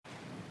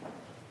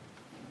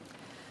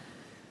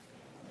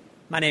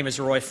My name is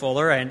Roy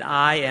Fuller, and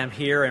I am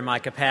here in my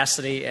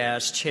capacity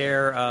as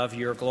chair of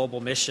your Global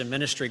Mission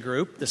Ministry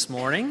Group this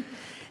morning.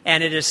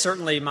 And it is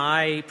certainly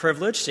my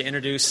privilege to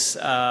introduce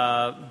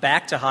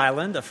back to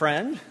Highland a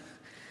friend.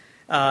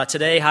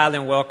 Today,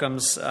 Highland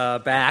welcomes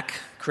back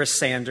Chris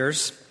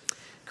Sanders.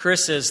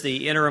 Chris is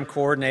the interim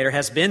coordinator,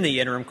 has been the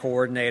interim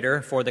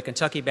coordinator for the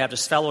Kentucky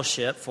Baptist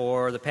Fellowship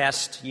for the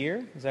past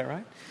year. Is that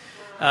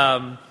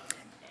right?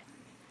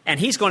 And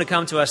he's going to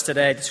come to us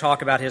today to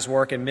talk about his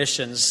work in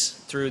missions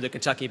through the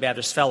Kentucky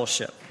Baptist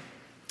Fellowship.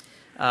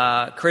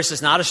 Chris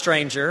is not a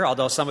stranger,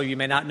 although some of you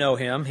may not know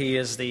him. He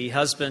is the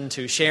husband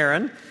to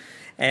Sharon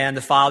and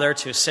the father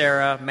to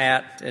Sarah,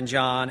 Matt, and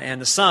John, and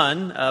the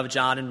son of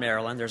John and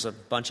Marilyn. There's a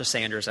bunch of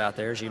Sanders out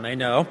there, as you may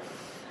know.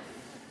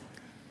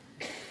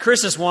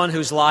 Chris is one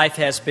whose life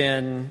has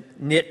been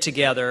knit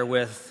together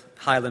with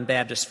Highland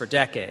Baptist for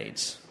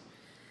decades.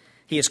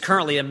 He is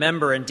currently a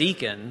member and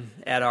deacon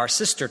at our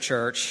sister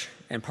church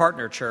and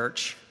partner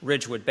church,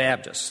 Ridgewood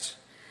Baptist.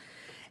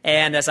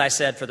 And as I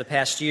said, for the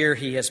past year,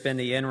 he has been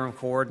the interim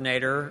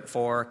coordinator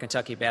for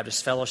Kentucky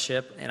Baptist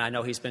Fellowship, and I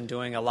know he's been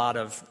doing a lot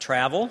of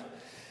travel,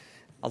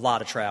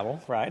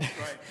 right?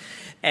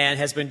 And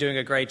has been doing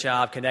a great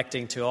job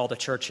connecting to all the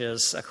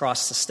churches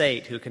across the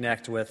state who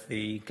connect with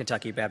the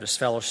Kentucky Baptist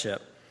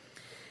Fellowship.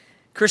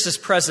 Chris's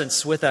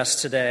presence with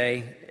us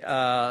today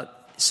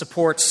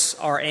supports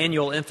our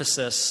annual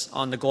emphasis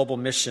on the global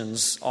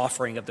missions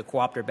offering of the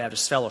Cooperative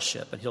Baptist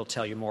Fellowship, and he'll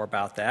tell you more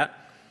about that.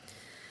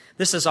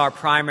 This is our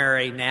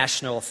primary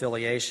national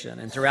affiliation,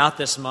 and throughout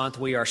this month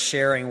we are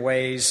sharing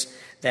ways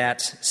that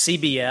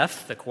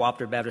CBF, the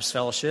Cooperative Baptist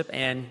Fellowship,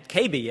 and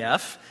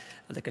KBF,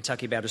 the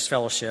Kentucky Baptist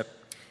Fellowship,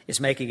 is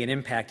making an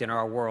impact in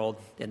our world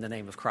in the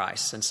name of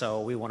Christ. And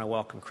so we want to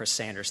welcome Chris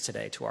Sanders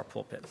today to our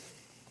pulpit.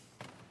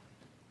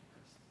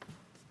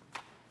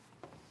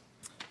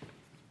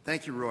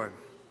 Thank you, Roy.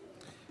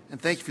 And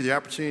thank you for the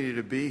opportunity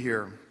to be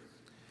here.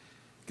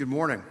 Good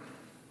morning.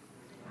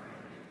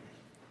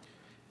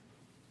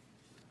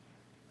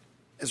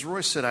 As Roy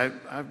said,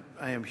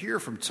 I am here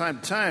from time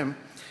to time.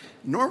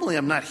 Normally,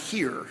 I'm not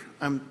here.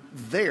 I'm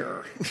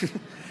there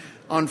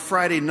on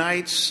Friday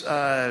nights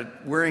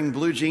wearing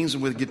blue jeans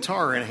and with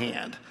guitar in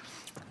hand.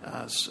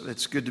 So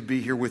it's good to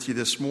be here with you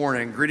this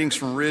morning. Greetings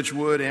from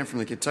Ridgewood and from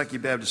the Kentucky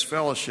Baptist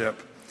Fellowship.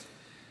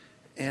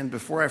 And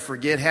before I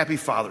forget, happy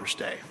Father's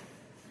Day.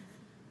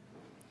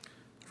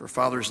 For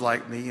fathers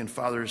like me and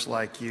fathers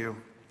like you,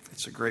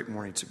 it's a great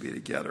morning to be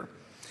together.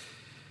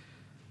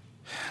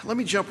 Let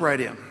me jump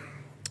right in.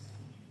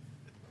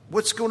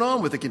 What's going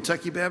on with the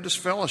Kentucky Baptist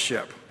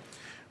Fellowship?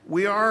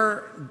 We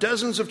are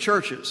dozens of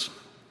churches,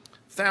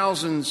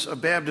 thousands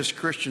of Baptist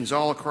Christians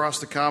all across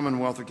the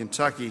Commonwealth of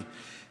Kentucky,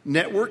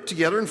 networked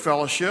together in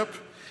fellowship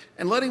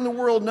and letting the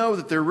world know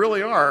that there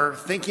really are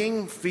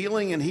thinking,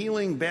 feeling, and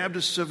healing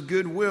Baptists of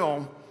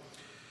goodwill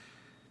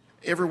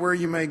everywhere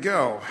you may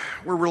go.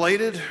 We're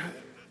related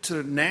to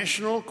the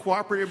National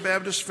Cooperative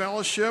Baptist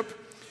Fellowship.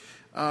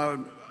 I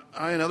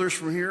and others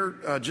from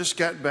here just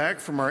got back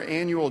from our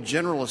annual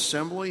General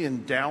Assembly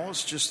in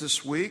Dallas just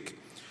this week.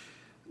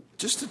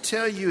 Just to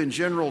tell you in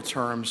general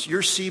terms,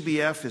 your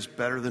CBF is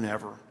better than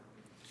ever.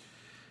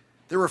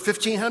 There were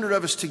 1,500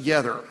 of us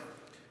together.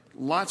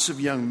 Lots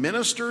of young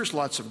ministers,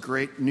 lots of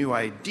great new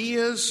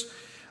ideas,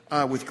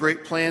 with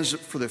great plans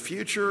for the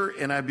future.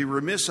 And I'd be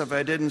remiss if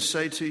I didn't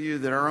say to you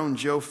that our own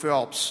Joe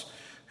Phelps,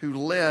 who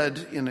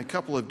led in a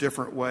couple of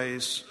different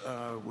ways,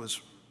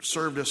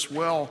 served us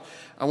well.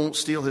 I won't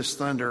steal his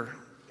thunder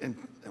and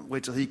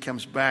wait till he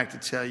comes back to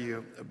tell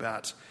you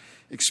about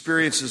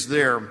experiences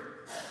there.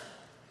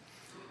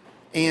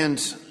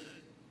 And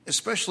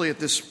especially at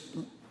this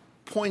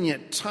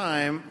poignant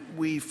time,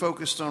 we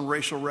focused on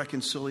racial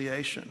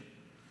reconciliation.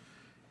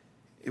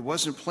 It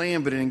wasn't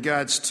planned, but in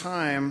God's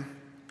time,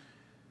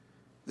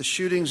 the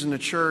shootings in the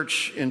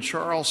church in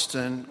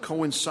Charleston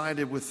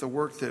coincided with the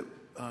work that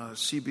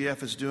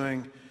CBF is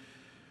doing,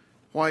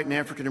 white and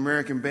African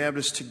American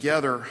Baptists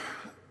together,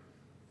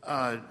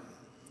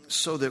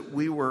 so that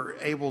we were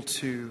able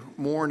to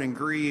mourn and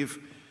grieve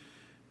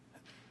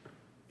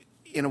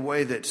in a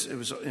way that it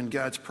was in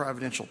God's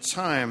providential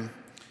time.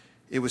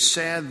 It was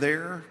sad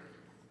there.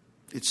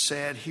 It's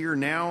sad here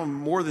now.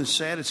 More than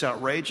sad, it's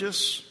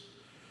outrageous.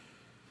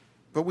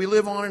 But we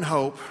live on in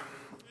hope,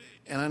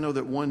 and I know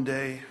that one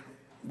day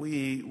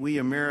we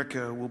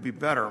America will be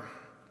better.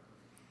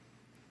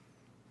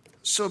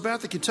 So about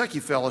the Kentucky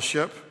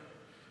Fellowship,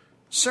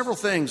 several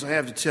things I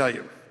have to tell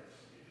you.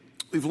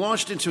 We've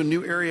launched into a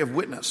new area of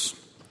witness.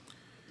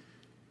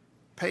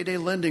 Payday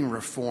lending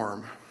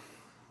reform.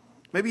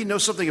 Maybe you know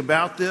something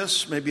about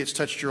this. Maybe it's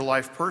touched your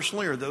life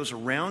personally or those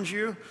around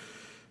you.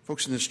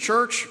 Folks in this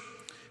church,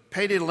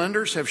 payday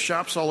lenders have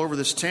shops all over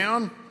this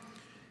town,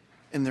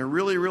 and they're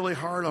really, really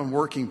hard on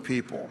working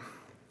people.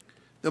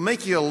 They'll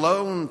make you a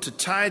loan to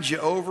tide you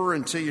over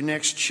until your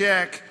next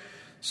check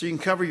so you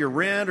can cover your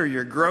rent or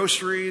your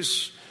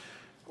groceries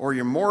or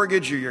your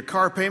mortgage or your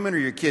car payment or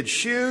your kids'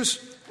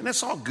 shoes. And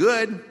that's all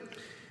good,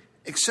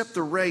 except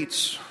the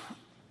rates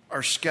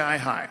are sky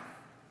high.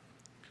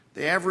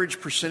 The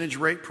average percentage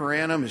rate per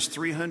annum is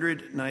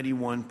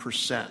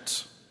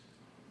 391%.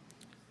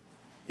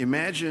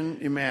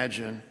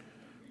 Imagine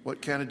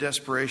what kind of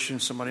desperation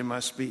somebody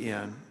must be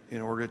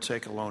in order to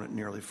take a loan at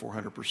nearly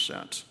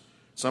 400%.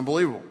 It's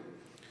unbelievable.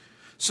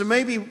 So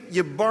maybe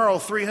you borrow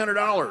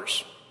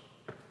 $300.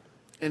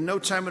 In no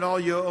time at all,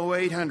 you owe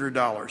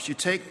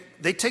 $800.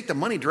 They take the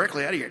money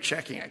directly out of your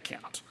checking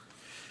account.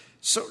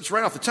 So it's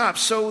right off the top,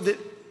 so that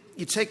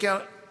you take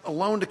out a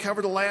loan to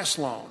cover the last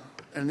loan,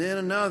 and then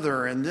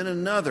another, and then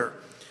another.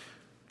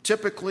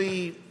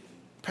 Typically,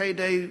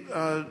 payday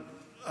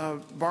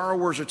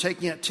borrowers are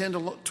taking out 10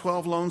 to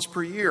 12 loans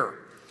per year.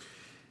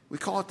 We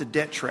call it the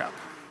debt trap.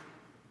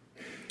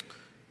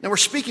 Now, we're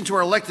speaking to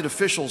our elected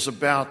officials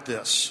about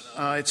this.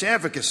 It's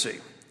advocacy.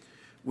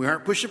 We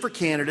aren't pushing for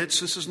candidates.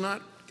 This is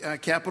not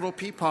capital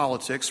P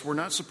politics. We're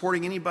not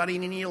supporting anybody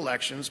in any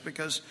elections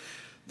because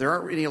there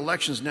aren't any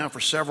elections now for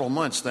several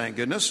months, thank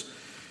goodness.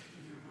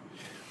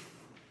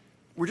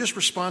 We're just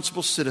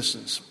responsible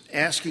citizens,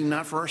 asking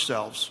not for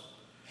ourselves,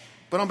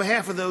 but on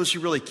behalf of those who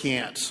really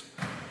can't,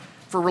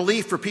 for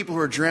relief for people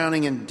who are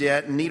drowning in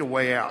debt and need a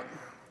way out.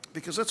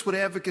 Because that's what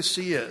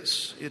advocacy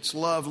is. It's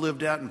love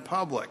lived out in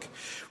public.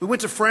 We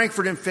went to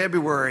Frankfurt in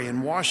February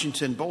and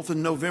Washington, both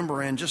in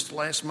November and just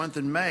last month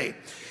in May.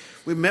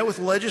 We met with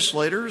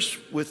legislators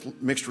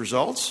with mixed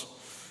results.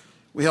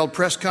 We held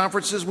press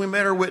conferences. We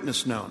made our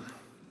witness known.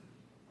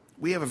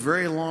 We have a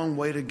very long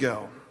way to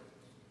go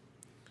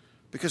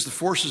because the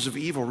forces of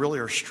evil really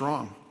are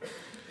strong.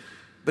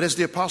 But as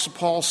the Apostle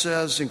Paul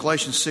says in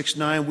Galatians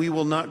 6:9, we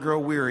will not grow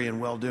weary in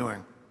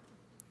well-doing.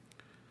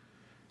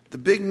 The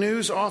big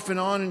news off and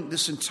on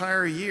this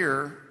entire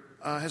year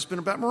has been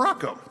about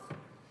Morocco.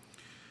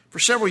 For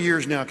several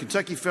years now,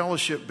 Kentucky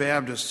Fellowship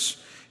Baptists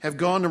have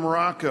gone to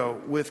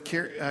Morocco with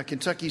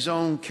Kentucky's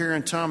own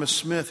Karen Thomas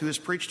Smith, who has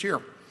preached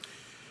here.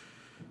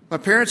 My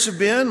parents have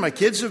been, my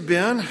kids have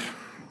been.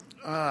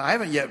 I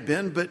haven't yet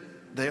been, but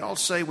they all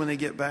say when they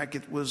get back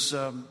it was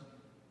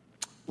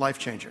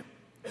life-changing.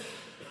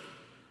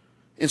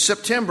 In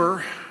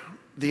September,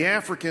 the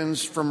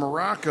Africans from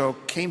Morocco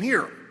came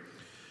here.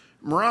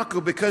 Morocco,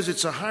 because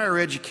it's a higher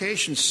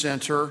education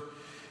center,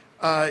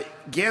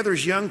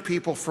 gathers young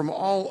people from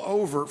all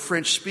over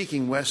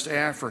French-speaking West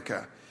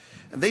Africa.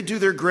 And they do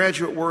their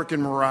graduate work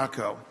in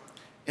Morocco,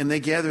 and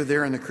they gather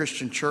there in the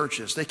Christian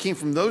churches. They came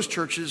from those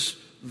churches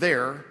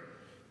there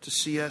to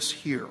see us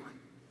here.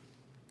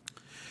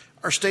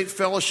 Our state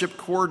fellowship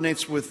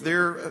coordinates with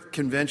their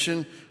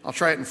convention. I'll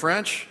try it in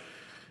French.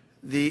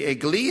 The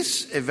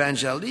Église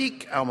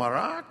évangélique au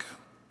Maroc.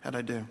 How'd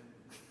I do?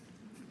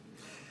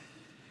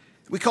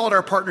 We call it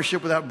our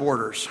Partnership Without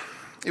Borders.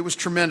 It was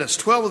tremendous.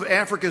 12 of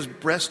Africa's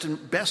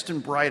best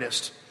and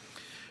brightest,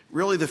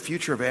 really the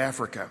future of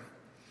Africa,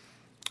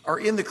 are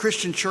in the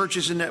Christian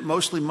churches in that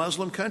mostly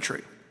Muslim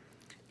country.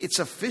 It's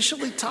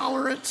officially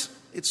tolerant.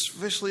 It's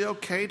officially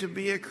okay to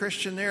be a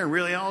Christian there. In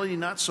reality,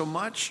 not so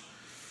much.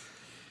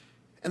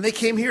 And they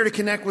came here to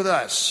connect with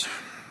us.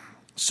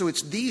 So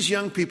it's these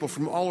young people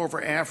from all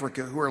over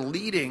Africa who are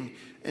leading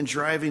and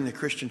driving the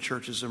Christian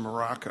churches in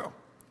Morocco.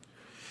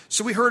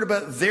 So we heard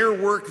about their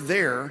work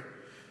there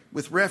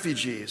with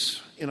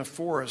refugees in a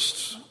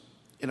forest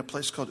in a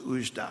place called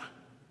Oujda.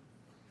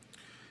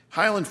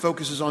 Highland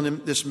focuses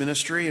on this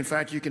ministry. In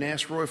fact, you can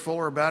ask Roy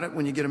Fuller about it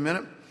when you get a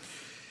minute.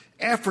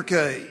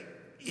 Africa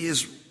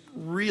is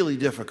really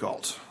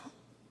difficult,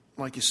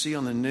 like you see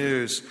on the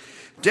news.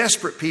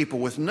 Desperate people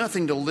with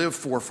nothing to live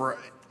for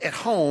at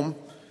home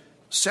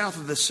south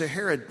of the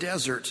Sahara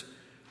Desert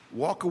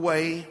walk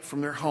away from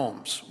their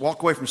homes,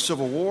 walk away from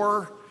civil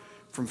war,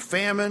 from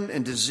famine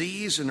and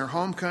disease in their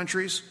home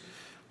countries,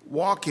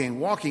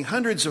 walking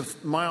hundreds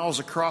of miles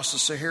across the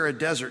Sahara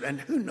Desert, and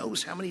who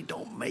knows how many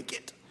don't make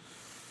it.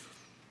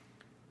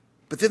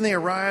 But then they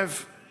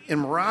arrive in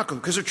Morocco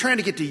because they're trying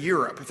to get to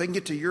Europe. If they can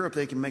get to Europe,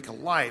 they can make a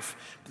life.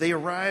 But they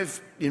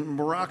arrive in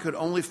Morocco to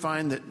only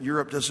find that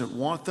Europe doesn't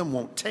want them,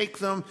 won't take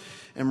them,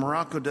 and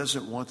Morocco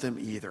doesn't want them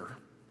either.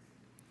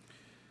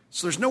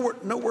 So there's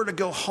nowhere to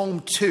go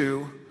home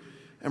to,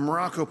 and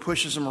Morocco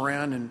pushes them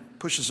around and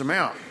pushes them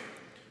out.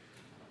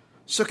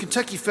 So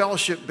Kentucky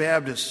Fellowship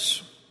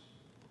Baptists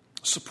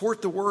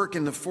support the work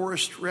in the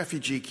forest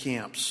refugee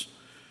camps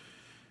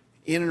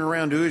in and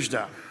around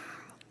Oujda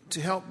to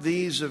help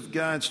these of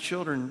God's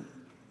children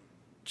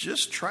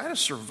just try to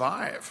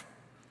survive.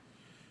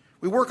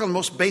 We work on the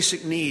most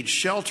basic needs,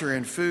 shelter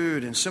and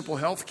food and simple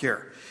health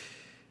care,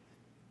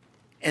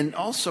 and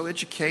also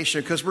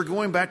education, because we're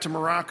going back to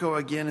Morocco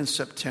again in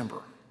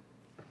September.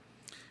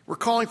 We're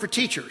calling for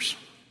teachers,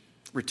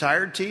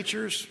 retired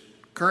teachers,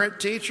 current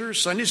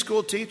teachers, Sunday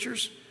school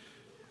teachers,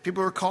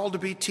 people who are called to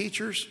be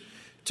teachers,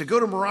 to go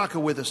to Morocco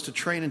with us to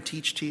train and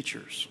teach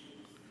teachers.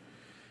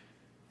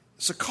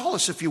 So call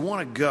us if you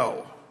want to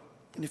go.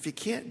 And if you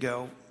can't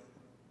go,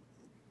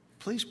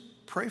 please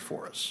pray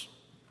for us.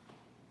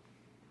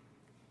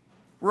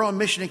 We're on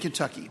mission in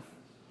Kentucky.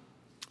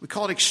 We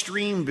call it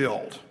Extreme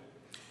Build.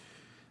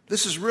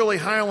 This is really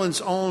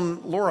Highland's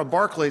own Laura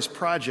Barclay's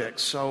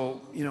project.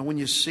 So, when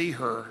you see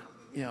her,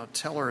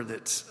 tell her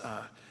that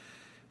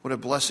what a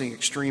blessing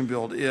Extreme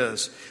Build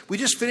is. We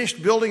just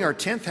finished building our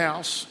 10th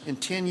house in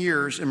 10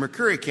 years in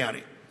McCreary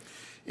County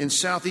in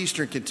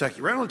southeastern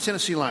Kentucky, right on the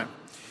Tennessee line.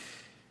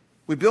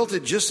 We built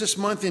it just this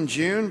month in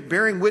June,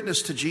 bearing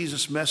witness to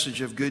Jesus'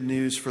 message of good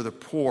news for the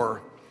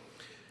poor,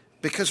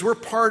 because we're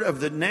part of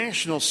the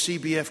national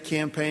CBF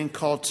campaign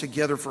called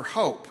Together for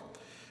Hope,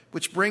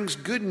 which brings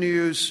good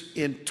news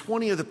in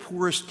 20 of the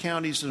poorest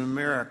counties in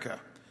America.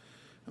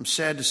 I'm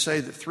sad to say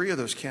that 3 of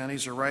those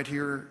counties are right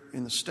here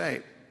in the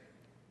state.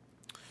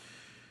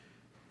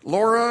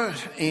 Laura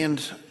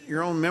and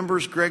your own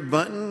members, Greg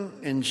Bunton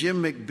and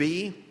Jim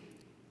McBee,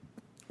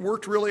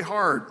 worked really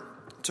hard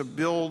to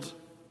build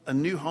a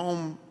new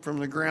home from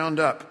the ground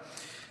up.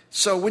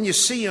 So when you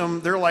see them,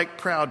 they're like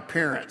proud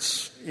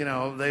parents. You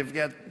know, they've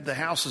got the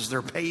house as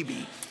their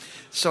baby.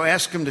 So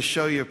ask them to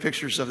show you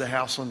pictures of the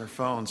house on their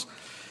phones.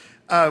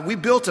 We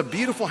built a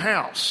beautiful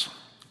house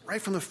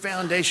right from the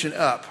foundation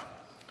up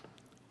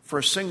for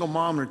a single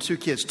mom and her 2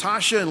 kids.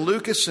 Tasha and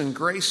Lucas and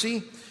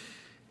Gracie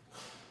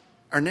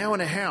are now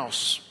in a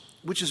house,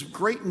 which is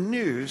great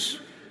news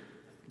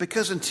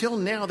because until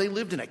now they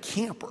lived in a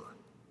camper.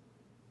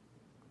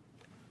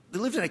 They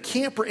lived in a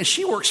camper, and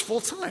she works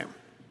full time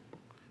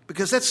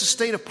because that's the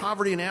state of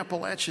poverty in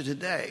Appalachia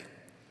today.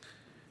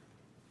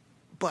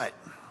 But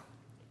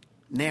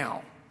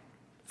now,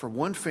 for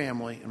one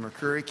family in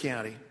McCreary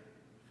County,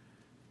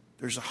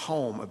 there's a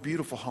home, a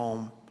beautiful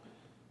home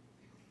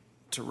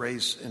to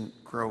raise and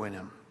grow in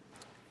him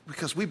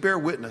because we bear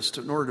witness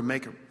in order to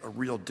make a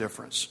real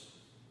difference.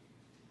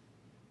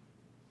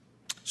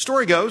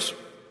 Story goes,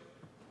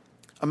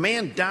 a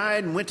man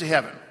died and went to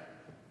heaven.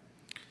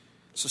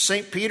 So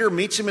St. Peter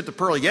meets him at the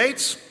pearly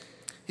gates.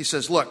 He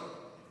says, look,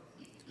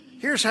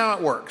 here's how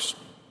it works.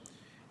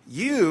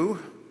 You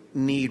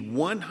need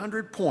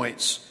 100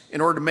 points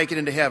in order to make it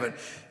into heaven.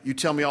 You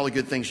tell me all the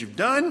good things you've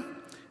done,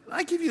 and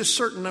I give you a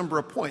certain number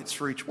of points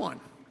for each one.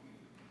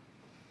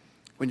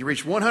 When you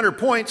reach 100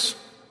 points,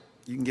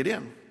 you can get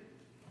in.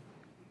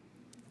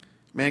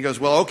 Man goes,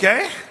 well,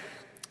 okay.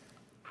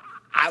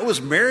 I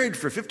was married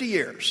for 50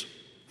 years.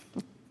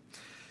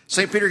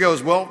 St. Peter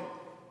goes, well,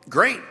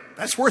 great.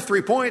 That's worth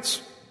 3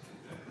 points.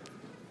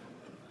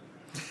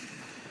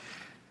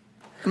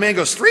 The man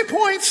goes, 3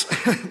 points?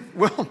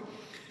 Well,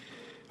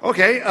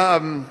 okay.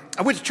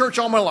 I went to church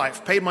all my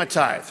life, paid my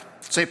tithe.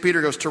 St.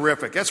 Peter goes,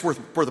 terrific. That's worth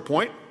a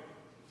point.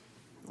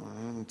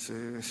 1,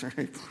 2,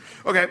 3.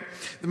 Okay.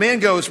 The man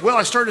goes, well,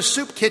 I started a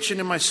soup kitchen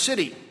in my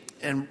city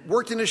and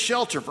worked in a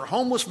shelter for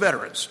homeless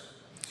veterans.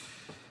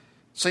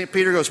 St.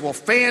 Peter goes, well,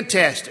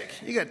 fantastic.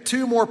 You got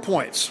 2 more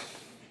points.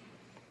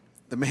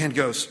 The man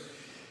goes,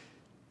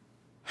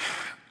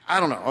 I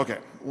don't know. Okay.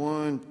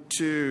 1,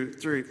 2,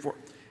 3, 4.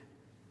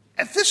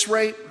 At this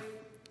rate,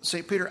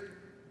 St. Peter,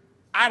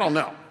 I don't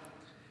know.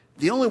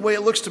 The only way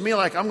it looks to me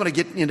like I'm going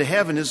to get into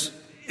heaven is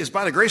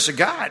by the grace of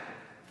God.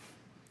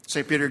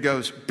 St. Peter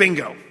goes,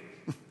 bingo.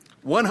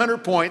 100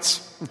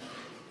 points,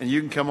 and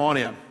you can come on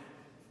in.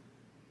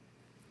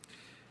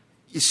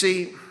 You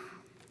see,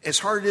 as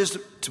hard it is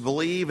to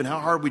believe and how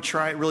hard we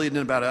try, it really isn't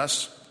about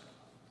us.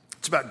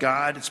 It's about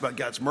God. It's about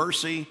God's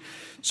mercy.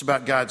 It's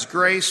about God's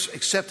grace,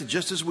 accepted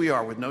just as we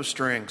are with no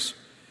strings.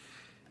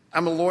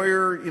 I'm a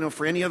lawyer,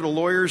 for any other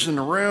lawyers in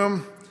the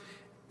room,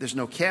 there's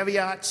no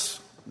caveats,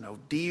 no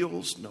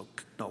deals, no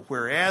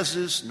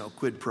whereases, no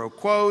quid pro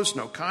quos,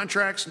 no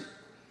contracts.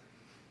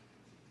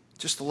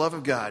 Just the love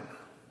of God,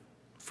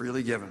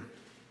 freely given.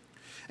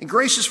 And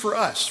grace is for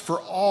us,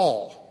 for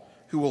all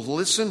who will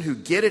listen, who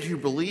get it, who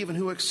believe, and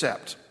who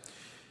accept.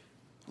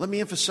 Let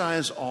me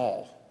emphasize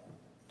all.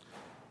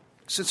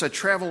 Since I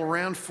travel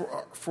around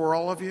for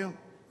all of you,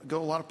 I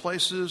go a lot of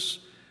places,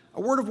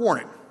 a word of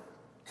warning.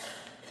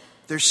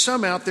 There's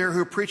some out there who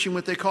are preaching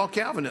what they call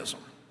Calvinism,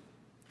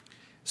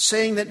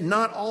 saying that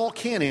not all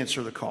can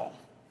answer the call.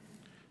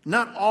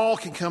 Not all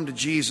can come to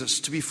Jesus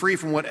to be free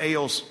from what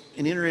ails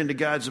and enter into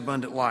God's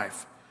abundant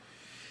life.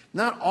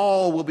 Not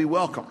all will be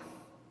welcome.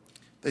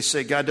 They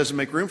say God doesn't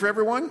make room for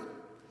everyone,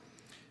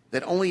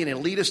 that only an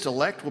elitist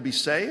elect will be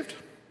saved,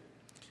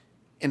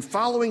 and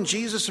following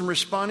Jesus and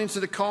responding to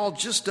the call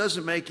just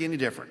doesn't make any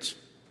difference,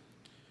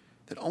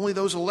 that only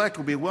those elect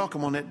will be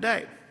welcome on that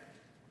day.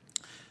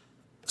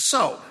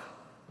 So,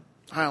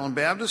 Highland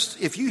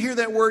Baptist, if you hear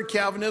that word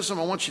Calvinism,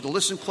 I want you to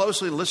listen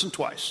closely and listen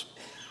twice.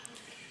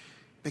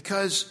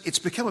 Because it's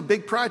become a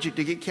big project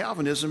to get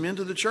Calvinism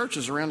into the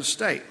churches around the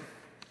state.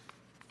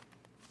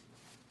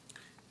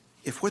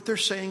 If what they're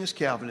saying is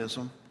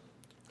Calvinism,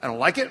 I don't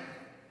like it,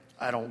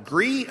 I don't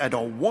agree, I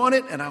don't want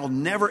it, and I will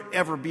never,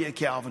 ever be a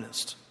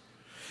Calvinist.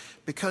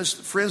 Because,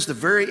 friends, the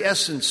very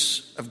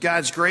essence of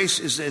God's grace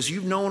is, as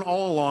you've known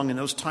all along in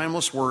those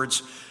timeless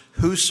words,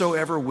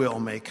 whosoever will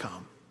may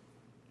come.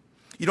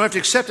 You don't have to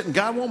accept it, and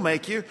God won't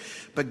make you,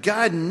 but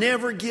God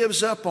never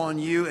gives up on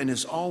you and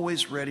is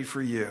always ready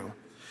for you.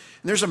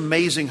 And there's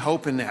amazing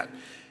hope in that.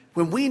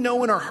 When we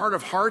know in our heart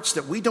of hearts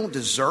that we don't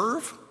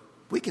deserve,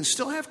 we can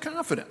still have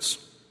confidence.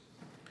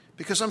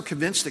 Because I'm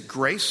convinced that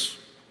grace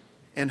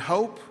and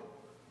hope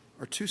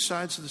are 2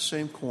 sides of the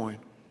same coin.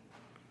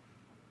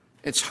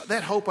 It's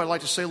that hope I'd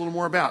like to say a little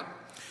more about.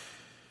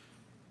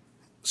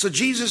 So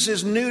Jesus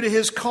is new to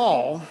his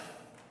call.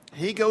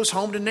 He goes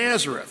home to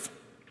Nazareth.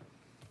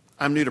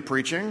 I'm new to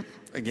preaching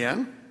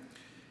again.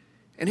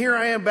 And here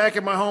I am back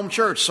at my home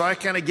church, so I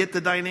kind of get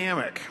the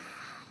dynamic.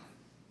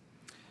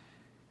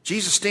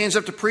 Jesus stands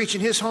up to preach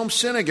in his home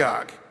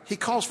synagogue. He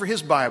calls for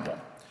his Bible,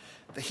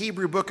 the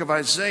Hebrew book of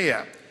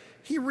Isaiah.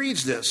 He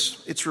reads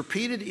this. It's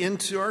repeated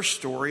into our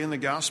story in the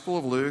Gospel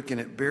of Luke, and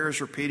it bears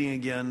repeating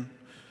again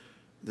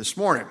this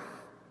morning.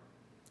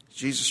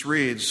 Jesus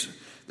reads,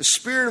 "The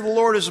Spirit of the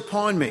Lord is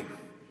upon me,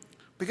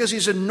 because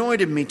he's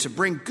anointed me to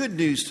bring good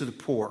news to the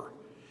poor.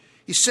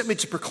 He sent me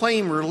to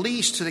proclaim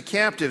release to the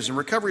captives and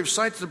recovery of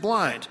sight to the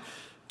blind,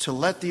 to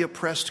let the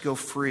oppressed go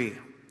free,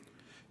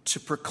 to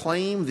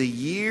proclaim the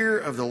year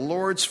of the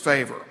Lord's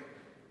favor."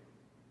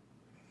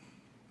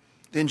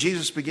 Then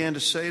Jesus began to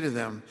say to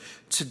them,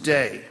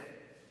 "Today,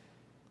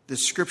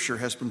 this scripture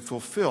has been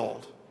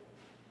fulfilled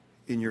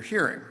in your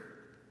hearing."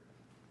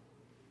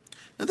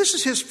 Now, this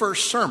is his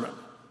first sermon.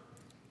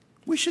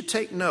 We should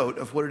take note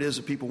of what it is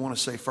that people want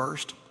to say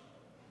first.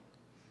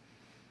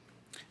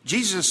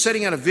 Jesus is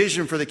setting out a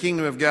vision for the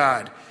kingdom of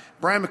God.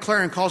 Brian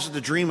McLaren calls it the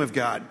dream of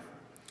God.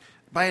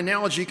 By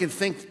analogy, you can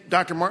think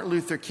Dr. Martin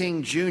Luther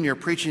King Jr.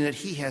 preaching that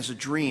he has a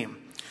dream.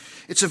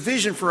 It's a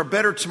vision for a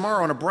better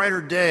tomorrow and a brighter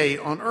day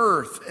on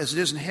earth as it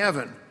is in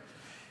heaven.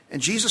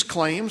 And Jesus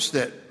claims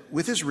that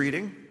with his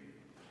reading,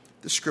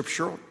 the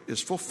scripture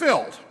is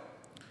fulfilled,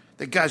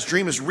 that God's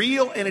dream is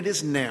real and it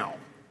is now.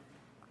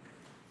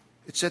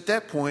 It's at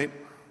that point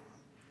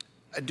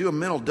I do a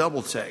mental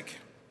double take.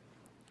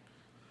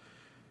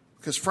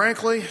 Because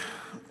frankly,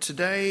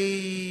 today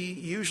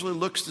usually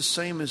looks the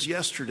same as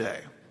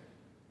yesterday.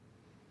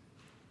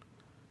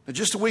 Now,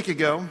 just a week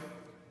ago,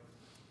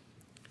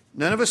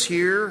 none of us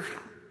here,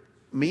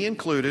 me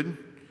included,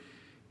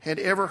 had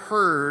ever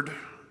heard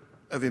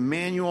of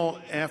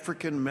Emmanuel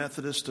African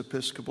Methodist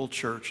Episcopal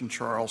Church in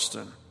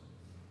Charleston.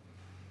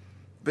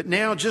 But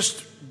now,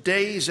 just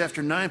days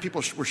after 9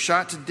 people were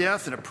shot to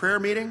death in a prayer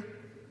meeting,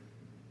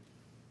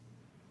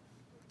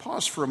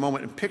 pause for a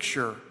moment and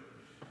picture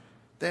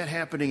that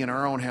happening in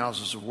our own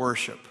houses of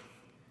worship.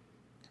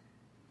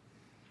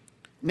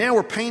 Now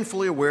we're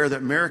painfully aware that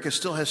America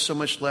still has so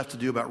much left to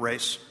do about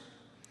race.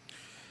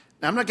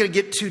 Now, I'm not going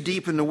to get too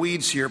deep in the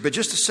weeds here, but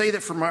just to say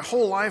that for my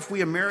whole life,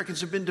 we Americans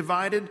have been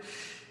divided,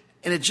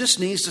 and it just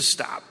needs to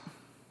stop.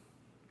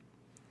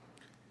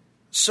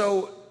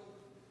 So,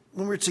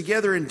 when we were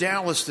together in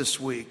Dallas this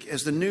week,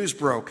 as the news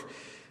broke,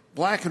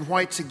 black and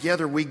white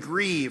together, we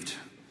grieved.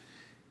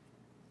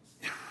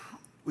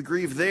 We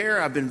grieved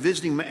there. I've been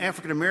visiting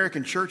African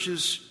American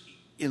churches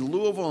in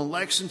Louisville and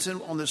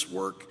Lexington on this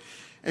work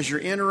as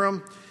your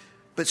interim.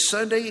 But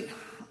Sunday,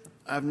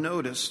 I've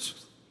noticed,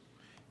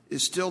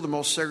 is still the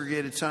most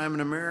segregated time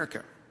in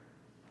America.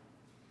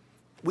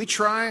 We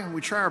try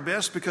our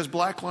best because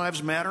black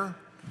lives matter,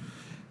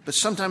 but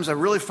sometimes I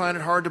really find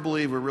it hard to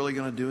believe we're really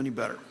going to do any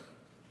better.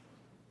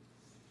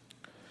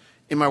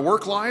 In my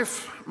work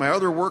life, my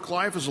other work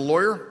life as a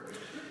lawyer,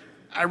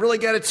 I really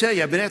got to tell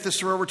you, I've been at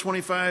this for over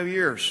 25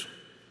 years.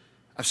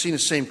 I've seen the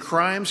same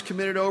crimes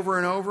committed over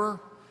and over,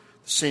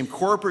 the same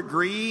corporate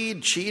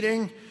greed,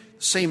 cheating,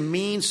 the same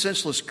mean,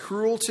 senseless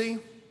cruelty,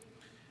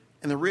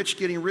 and the rich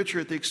getting richer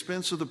at the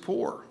expense of the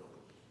poor.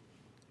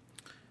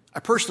 I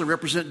personally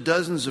represent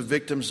dozens of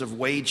victims of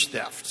wage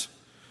theft.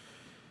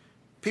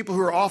 People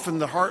who are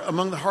often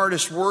among the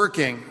hardest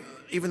working,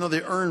 even though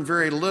they earn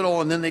very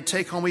little, and then they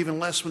take home even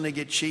less when they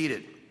get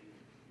cheated.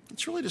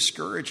 It's really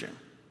discouraging.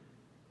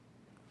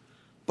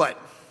 But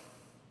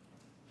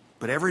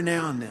every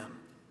now and then,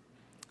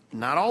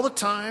 not all the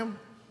time,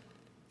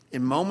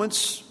 in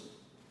moments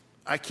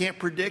I can't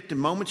predict, in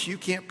moments you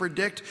can't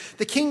predict,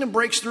 the kingdom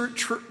breaks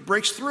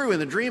through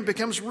and the dream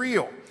becomes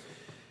real.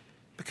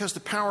 Because the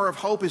power of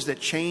hope is that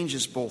change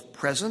is both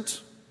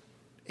present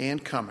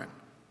and coming.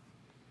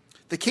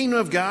 The kingdom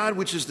of God,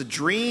 which is the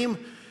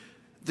dream,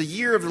 the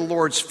year of the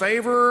Lord's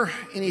favor.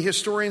 Any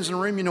historians in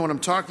the room, you know what I'm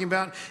talking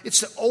about.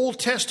 It's the Old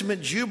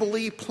Testament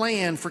Jubilee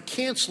plan for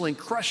canceling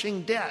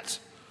crushing debt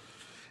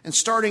and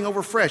starting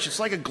over fresh. It's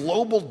like a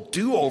global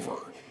do-over.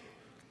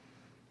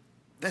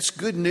 That's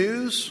good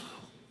news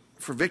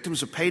for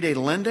victims of payday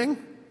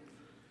lending.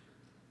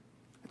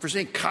 If there's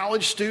any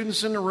college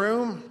students in the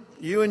room,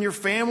 you and your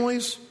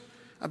families,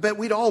 I bet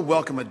we'd all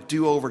welcome a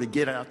do-over to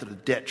get out of the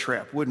debt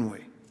trap, wouldn't we?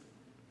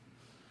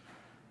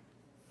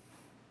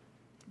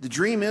 The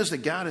dream is that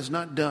God is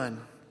not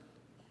done.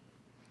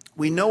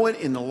 We know it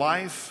in the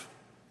life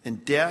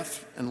and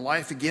death and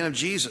life again of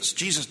Jesus.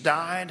 Jesus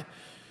died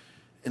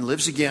and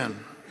lives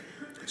again.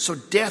 So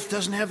death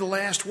doesn't have the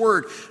last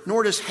word,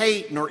 nor does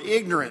hate, nor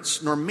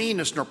ignorance, nor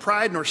meanness, nor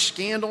pride, nor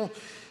scandal,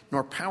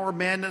 nor power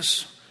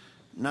madness,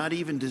 not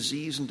even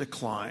disease and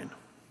decline.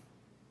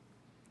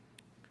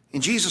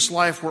 In Jesus'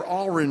 life, we're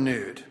all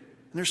renewed,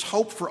 and there's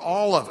hope for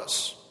all of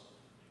us.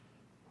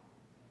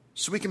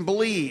 So we can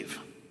believe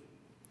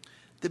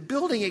that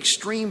building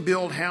extreme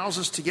build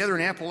houses together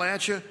in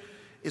Appalachia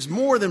is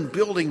more than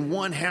building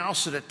one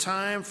house at a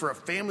time for a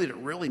family that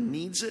really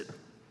needs it.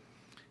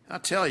 I'll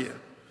tell you,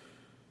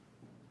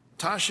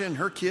 Tasha and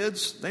her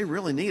kids, they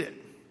really need it.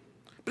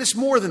 But it's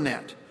more than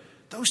that.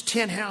 Those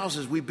 10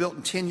 houses we built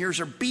in 10 years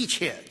are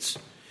beachheads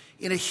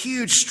in a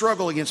huge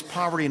struggle against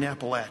poverty in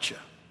Appalachia.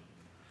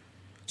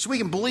 So we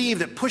can believe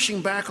that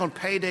pushing back on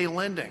payday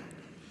lending,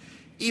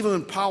 even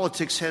when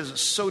politics has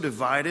us so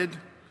divided,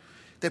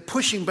 that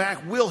pushing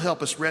back will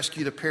help us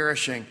rescue the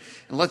perishing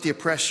and let the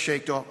oppressed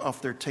shake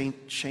off their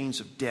chains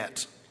of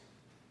debt.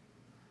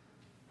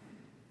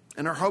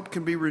 And our hope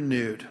can be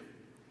renewed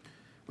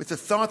with the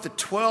thought that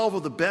 12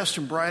 of the best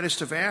and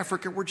brightest of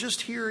Africa were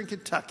just here in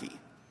Kentucky.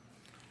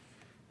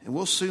 And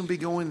we'll soon be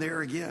going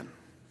there again.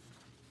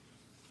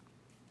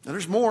 Now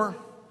there's more.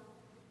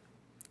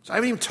 So I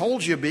haven't even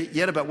told you a bit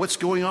yet about what's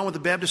going on with the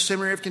Baptist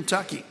Seminary of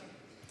Kentucky,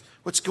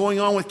 what's going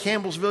on with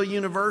Campbellsville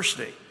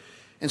University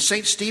and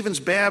St. Stephen's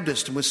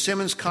Baptist and with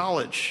Simmons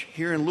College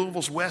here in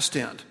Louisville's West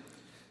End.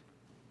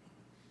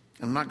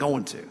 I'm not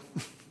going to.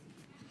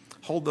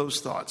 Hold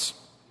those thoughts.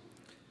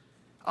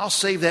 I'll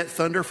save that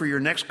thunder for your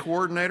next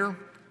coordinator.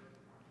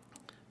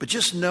 But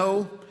just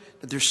know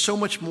that there's so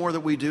much more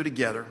that we do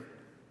together,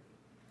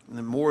 and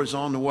then more is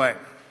on the way.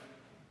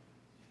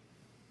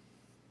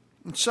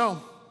 And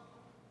so,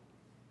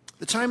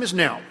 the time is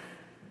now.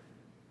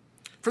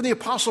 From the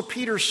Apostle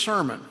Peter's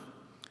sermon,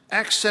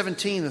 Acts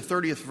 17, the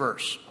 30th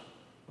verse.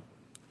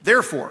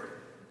 Therefore,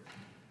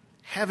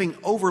 having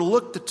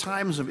overlooked the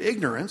times of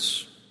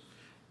ignorance,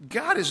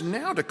 God is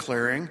now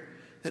declaring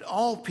that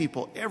all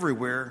people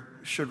everywhere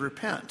should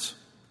repent.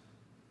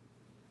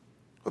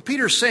 What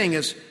Peter's saying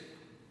is,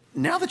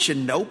 now that you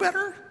know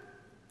better,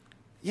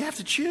 you have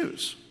to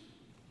choose.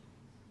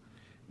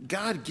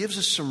 God gives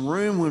us some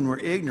room when we're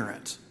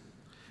ignorant.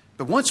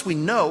 But once we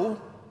know,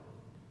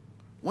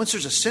 once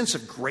there's a sense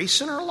of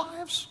grace in our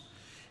lives,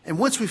 and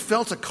once we've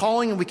felt a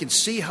calling and we can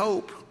see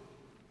hope,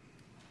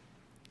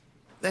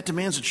 that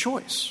demands a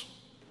choice.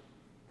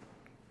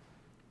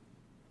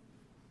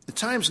 The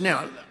time's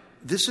now.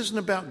 This isn't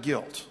about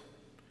guilt.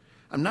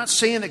 I'm not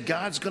saying that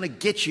God's going to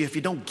get you if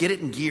you don't get it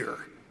in gear.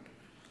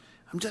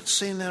 I'm not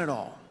saying that at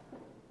all.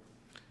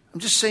 I'm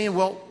just saying,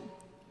 well,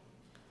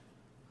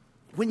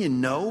 when you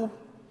know,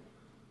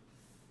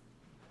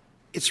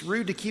 it's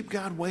rude to keep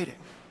God waiting.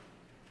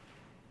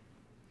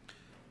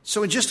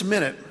 So in just a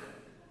minute,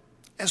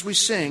 as we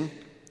sing,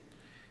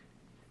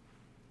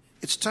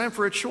 it's time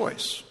for a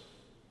choice.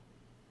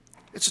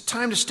 It's a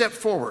time to step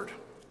forward.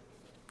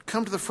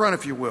 Come to the front,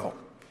 if you will.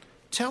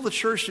 Tell the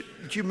church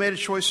that you made a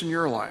choice in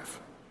your life.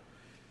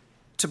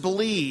 To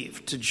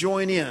believe, to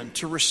join in,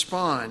 to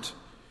respond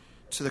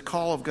to the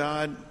call of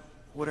God,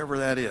 whatever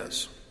that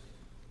is.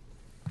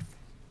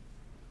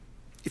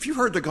 If you've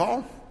heard the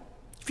call,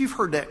 if you've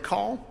heard that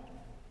call,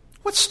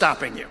 what's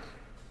stopping you?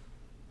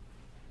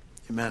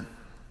 Amen.